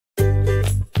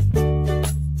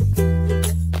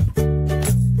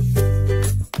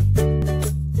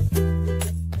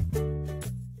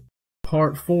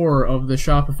part 4 of the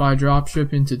Shopify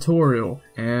dropshipping tutorial,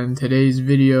 and today's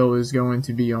video is going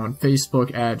to be on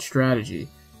Facebook ad strategy.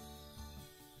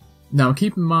 Now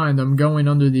keep in mind, I'm going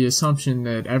under the assumption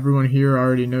that everyone here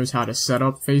already knows how to set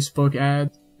up Facebook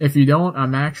ads. If you don't,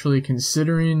 I'm actually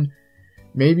considering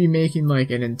maybe making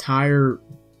like an entire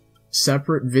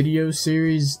separate video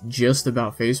series just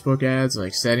about Facebook ads,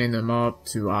 like setting them up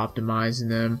to optimizing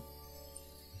them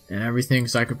and everything,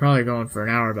 so I could probably go on for an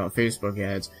hour about Facebook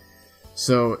ads.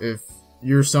 So if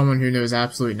you're someone who knows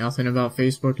absolutely nothing about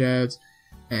Facebook ads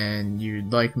and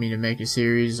you'd like me to make a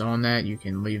series on that, you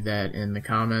can leave that in the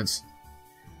comments.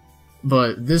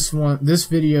 But this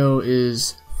video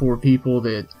is for people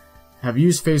that have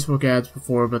used Facebook ads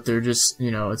before, but they're just,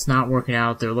 it's not working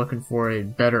out. They're looking for a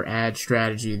better ad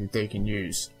strategy that they can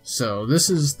use. So this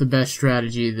is the best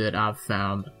strategy that I've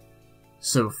found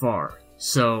so far.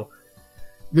 So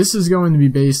this is going to be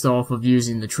based off of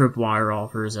using the tripwire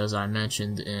offers, as I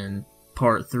mentioned in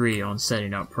part 3 on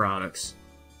setting up products.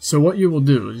 So what you will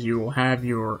do is you will have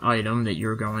your item that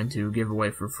you're going to give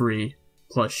away for free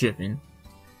plus shipping,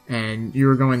 and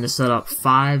you're going to set up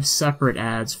 5 separate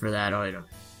ads for that item.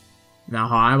 Now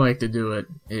how I like to do it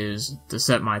is to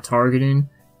set my targeting,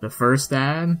 the first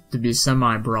ad to be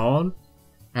semi-broad,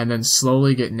 and then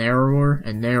slowly get narrower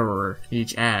and narrower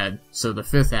each ad, so the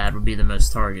 5th ad would be the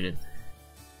most targeted.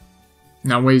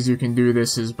 Now ways you can do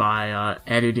this is by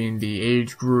editing the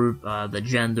age group, the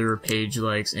gender, page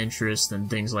likes, interest, and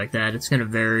things like that. It's going to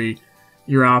vary.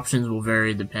 Your options will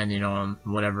vary depending on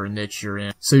whatever niche you're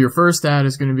in. So your first ad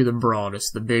is going to be the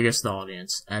broadest, the biggest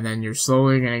audience, and then you're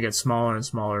slowly going to get smaller and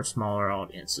smaller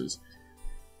audiences.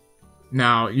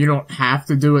 Now, you don't have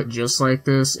to do it just like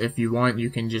this. If you want, you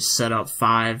can just set up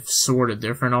 5 sort of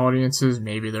different audiences.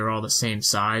 Maybe they're all the same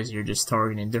size. You're just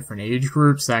targeting different age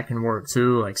groups. That can work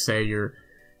too. Like say you're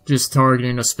just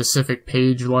targeting a specific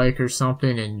page like or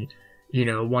something, and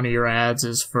one of your ads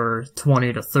is for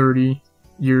 20 to 30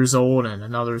 years old, and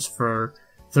another's for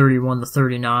 31 to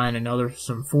 39, another's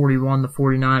from 41 to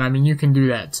 49. I mean, you can do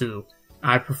that too.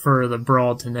 I prefer the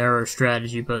broad to narrow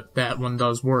strategy, but that one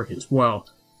does work as well.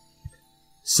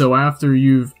 So after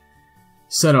you've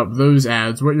set up those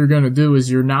ads, what you're going to do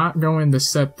is you're not going to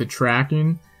set the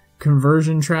tracking,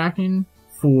 conversion tracking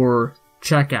for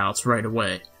checkouts right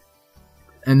away.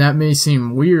 And that may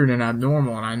seem weird and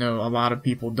abnormal, and I know a lot of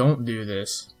people don't do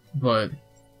this, but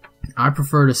I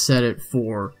prefer to set it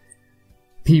for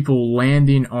people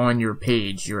landing on your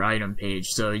page, your item page.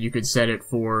 So you could set up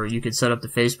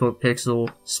the Facebook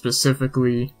pixel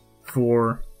specifically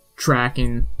for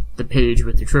tracking the page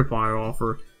with the tripwire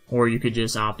offer, or you could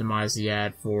just optimize the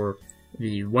ad for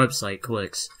the website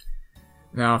clicks.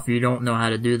 Now, if you don't know how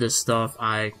to do this stuff,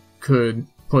 I could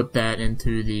put that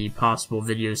into the possible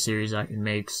video series I can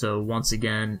make. So once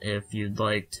again, if you'd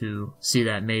like to see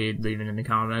that made, leave it in the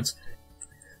comments.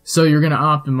 So you're going to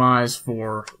optimize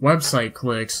for website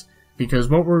clicks, because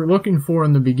what we're looking for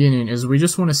in the beginning is we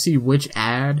just want to see which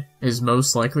ad is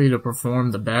most likely to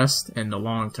perform the best in the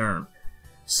long term.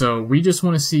 So we just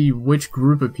want to see which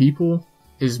group of people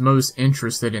is most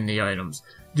interested in the items.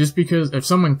 Just because if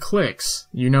someone clicks,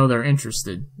 they're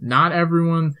interested. Not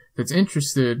everyone that's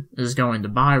interested is going to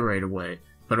buy right away.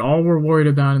 But all we're worried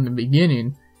about in the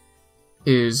beginning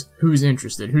is who's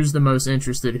interested, who's the most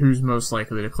interested, who's most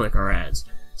likely to click our ads.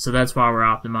 So that's why we're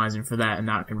optimizing for that and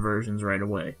not conversions right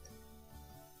away.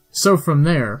 So from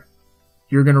there,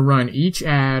 you're going to run each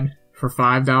ad for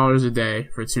 $5 a day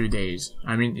for 2 days.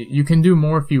 I mean, you can do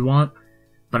more if you want,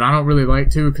 but I don't really like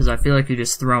to, because I feel like you're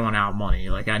just throwing out money.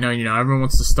 Like, I know, everyone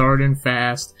wants to start in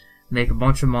fast, make a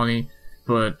bunch of money,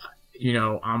 but,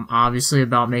 I'm obviously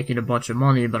about making a bunch of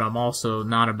money, but I'm also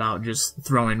not about just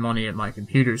throwing money at my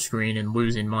computer screen and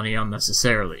losing money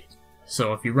unnecessarily.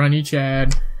 So if you run each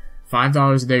ad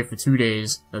 $5 a day for 2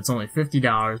 days, that's only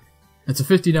 $50. It's a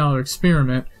 $50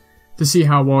 experiment to see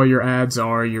how well your ads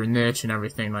are, your niche, and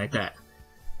everything like that.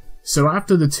 So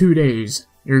after the 2 days,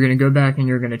 you're going to go back and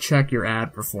you're going to check your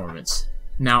ad performance.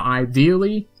 Now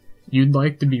ideally, you'd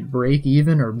like to be break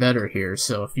even or better here.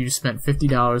 So if you spent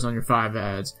 $50 on your 5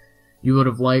 ads, you would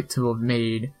have liked to have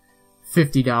made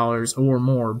 $50 or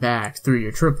more back through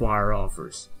your tripwire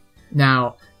offers.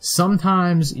 Now,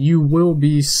 sometimes you will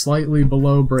be slightly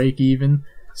below break even.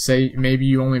 Say maybe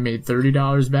you only made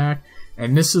 $30 back,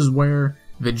 and this is where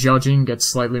the judging gets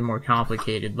slightly more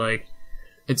complicated. Like,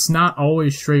 it's not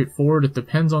always straightforward. It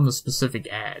depends on the specific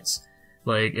ads.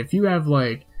 Like, if you have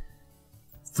like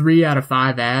 3 out of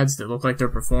 5 ads that look like they're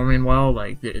performing well,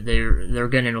 like they're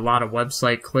getting a lot of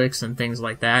website clicks and things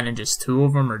like that, and just 2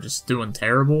 of them are just doing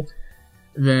terrible,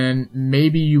 then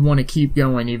maybe you want to keep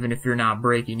going even if you're not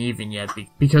breaking even yet,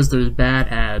 because those bad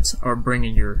ads are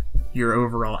bringing your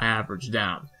overall average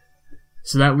down.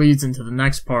 So that leads into the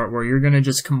next part, where you're going to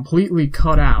just completely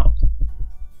cut out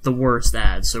the worst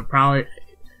ads. So probably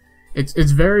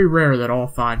it's very rare that all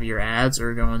 5 of your ads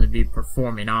are going to be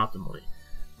performing optimally.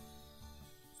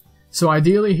 So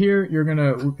ideally here, you're going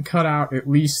to cut out at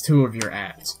least 2 of your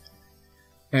ads.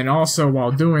 And also,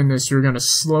 while doing this, you're going to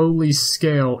slowly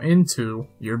scale into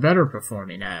your better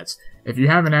performing ads. If you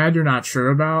have an ad you're not sure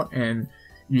about and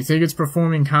you think it's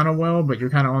performing kind of well, but you're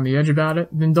kind of on the edge about it,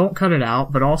 then don't cut it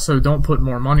out, but also don't put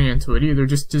more money into it either.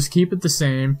 Just keep it the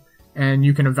same, and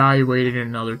you can evaluate it in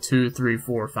another 2, 3,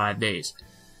 4, 5 days.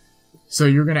 So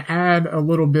you're going to add a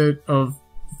little bit of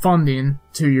funding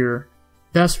to your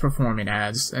best performing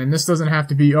ads, and this doesn't have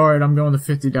to be, alright, I'm going to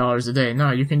 $50 a day.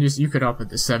 No, you could up it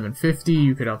to $7.50,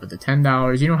 you could up it to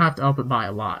 $10, you don't have to up it by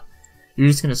a lot. You're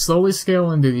just going to slowly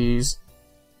scale into these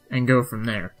and go from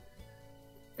there.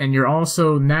 And you're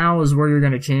also, now is where you're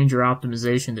going to change your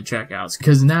optimization to checkouts,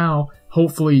 because now,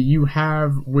 hopefully, you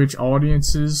have which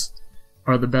audiences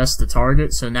are the best to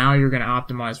target, so now you're going to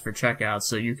optimize for checkouts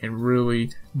so you can really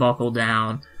buckle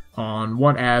down on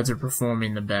what ads are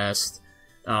performing the best.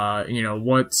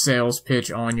 What sales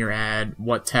pitch on your ad,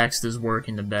 what text is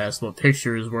working the best, what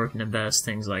picture is working the best,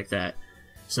 things like that.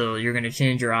 So you're going to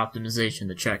change your optimization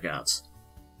to checkouts.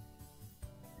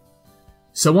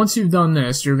 So once you've done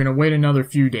this, you're going to wait another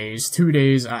few days, 2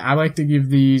 days. I like to give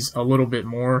these a little bit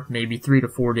more, maybe 3 to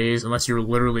 4 days, unless you're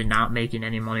literally not making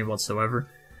any money whatsoever.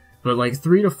 But like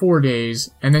 3 to 4 days,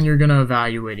 and then you're going to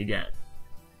evaluate again.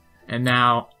 And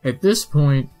now, at this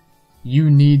point,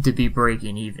 you need to be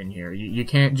breaking even here. You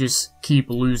can't just keep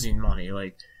losing money.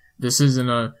 Like, this isn't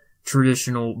a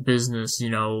traditional business,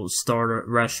 start a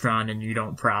restaurant and you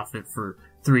don't profit for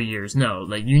 3 years. No,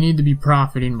 like, you need to be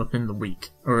profiting within the week,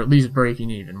 or at least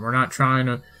breaking even. We're not trying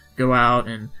to go out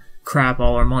and crap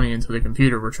all our money into the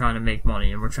computer. We're trying to make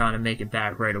money, and we're trying to make it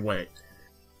back right away.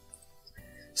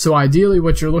 So ideally,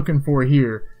 what you're looking for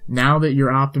here, now that your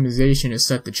optimization is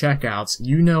set to checkouts,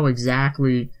 you know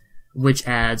exactly which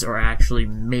ads are actually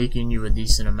making you a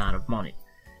decent amount of money.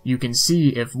 You can see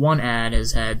if one ad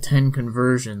has had 10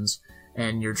 conversions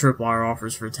and your tripwire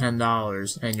offers for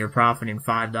 $10 and you're profiting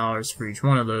 $5 for each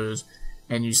one of those,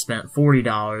 and you spent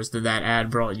 $40, that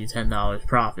ad brought you $10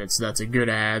 profit. So that's a good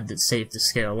ad that's safe to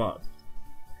scale up.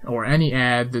 Or any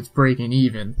ad that's breaking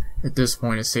even at this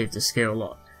point is safe to scale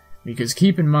up. Because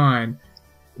keep in mind,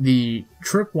 the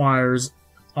tripwires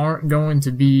aren't going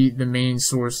to be the main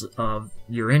source of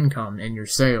your income and your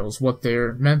sales. What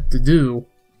they're meant to do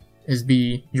is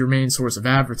be your main source of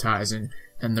advertising,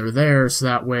 and they're there so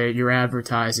that way your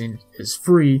advertising is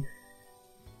free,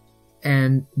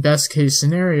 and best case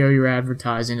scenario, your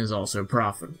advertising is also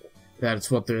profitable. That's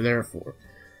what they're there for.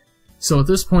 So at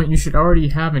this point, you should already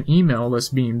have an email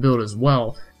list being built as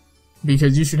well,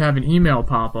 because you should have an email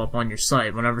pop up on your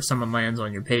site whenever someone lands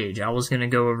on your page. I was going to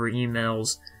go over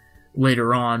emails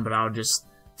later on, but I'll just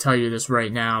tell you this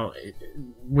right now.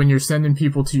 When you're sending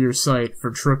people to your site for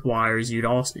tripwires, you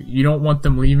don't want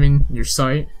them leaving your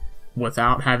site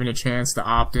without having a chance to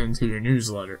opt into your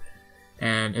newsletter.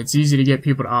 And it's easy to get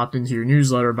people to opt into your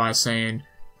newsletter by saying,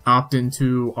 opt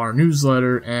into our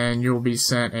newsletter and you'll be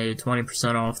sent a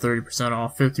 20% off, 30%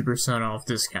 off, 50% off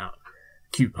discount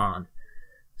coupon.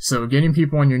 So getting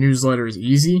people on your newsletter is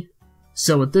easy.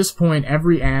 So at this point,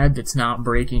 every ad that's not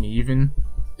breaking even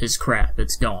is crap.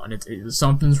 It's gone.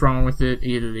 Something's wrong with it.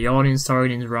 Either the audience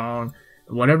targeting is wrong,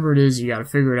 whatever it is, you gotta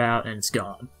figure it out and it's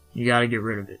gone. You gotta get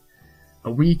rid of it.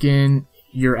 A week in,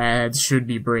 your ads should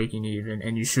be breaking even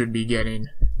and you should be getting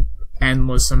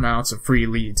endless amounts of free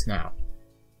leads now.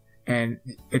 And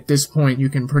at this point, you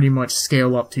can pretty much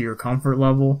scale up to your comfort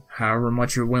level, however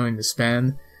much you're willing to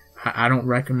spend. I don't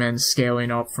recommend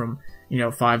scaling up from,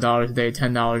 $5 a day,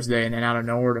 $10 a day, and then out of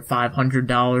nowhere to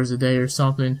 $500 a day or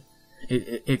something.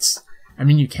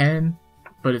 You can,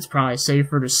 but it's probably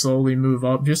safer to slowly move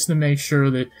up just to make sure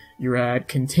that your ad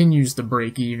continues to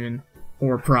break even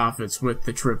or profits with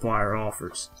the tripwire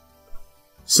offers.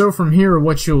 So from here,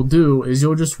 what you'll do is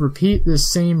you'll just repeat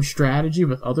this same strategy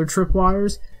with other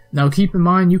tripwires. Now keep in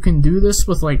mind, you can do this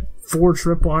with like 4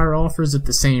 tripwire offers at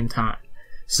the same time.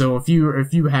 So if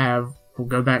you have, we'll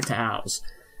go back to owls.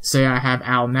 Say I have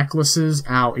owl necklaces,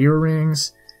 owl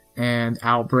earrings, and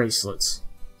owl bracelets.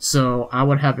 So I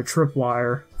would have a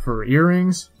tripwire for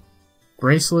earrings,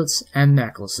 bracelets, and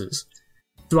necklaces.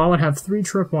 So I would have 3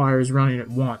 tripwires running at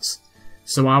once.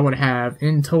 So I would have,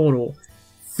 in total,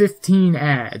 15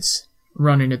 ads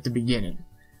running at the beginning.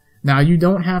 Now you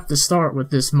don't have to start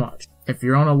with this much. If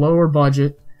you're on a lower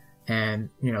budget, and,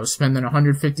 you know, spending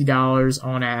 $150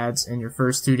 on ads in your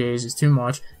first 2 days is too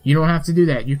much. You don't have to do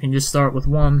that. You can just start with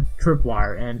one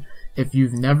tripwire. And if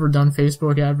you've never done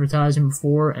Facebook advertising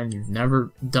before and you've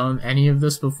never done any of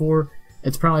this before,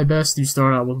 it's probably best you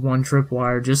start out with one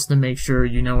tripwire just to make sure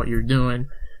you know what you're doing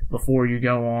before you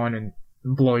go on and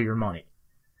blow your money.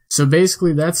 So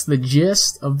basically, that's the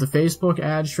gist of the Facebook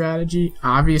ad strategy.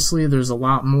 Obviously, there's a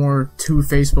lot more to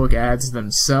Facebook ads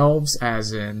themselves,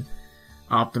 as in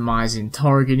optimizing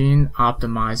targeting,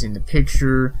 optimizing the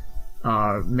picture,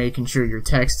 making sure your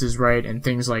text is right, and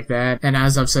things like that. And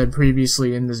as I've said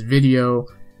previously in this video,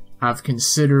 I've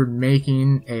considered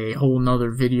making a whole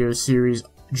nother video series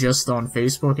just on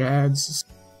Facebook ads.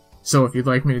 So if you'd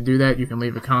like me to do that, you can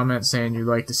leave a comment saying you'd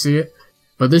like to see it.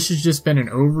 But this has just been an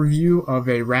overview of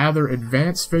a rather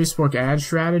advanced Facebook ad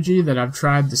strategy that I've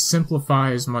tried to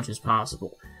simplify as much as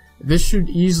possible. This should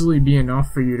easily be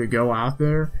enough for you to go out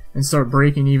there and start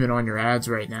breaking even on your ads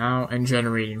right now and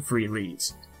generating free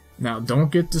leads. Now,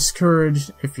 don't get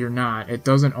discouraged if you're not. It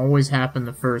doesn't always happen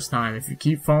the first time. If you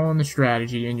keep following the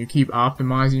strategy and you keep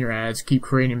optimizing your ads, keep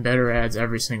creating better ads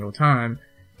every single time,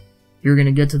 you're going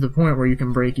to get to the point where you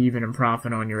can break even and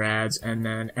profit on your ads, and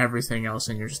then everything else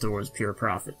in your store is pure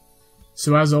profit.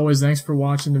 So as always, thanks for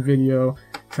watching the video.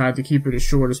 Tried to keep it as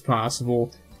short as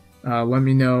possible. Let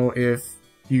me know if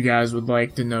you guys would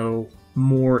like to know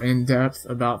more in depth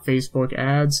about Facebook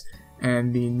ads.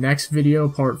 And the next video,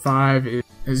 part 5,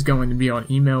 is going to be on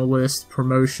email list,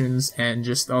 promotions, and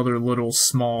just other little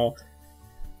small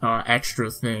extra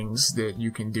things that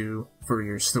you can do for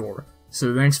your store.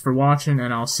 So thanks for watching,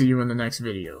 and I'll see you in the next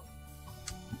video.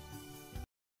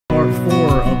 Part 4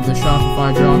 of the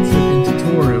Shopify dropshipping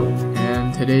tutorial,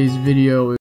 and today's video is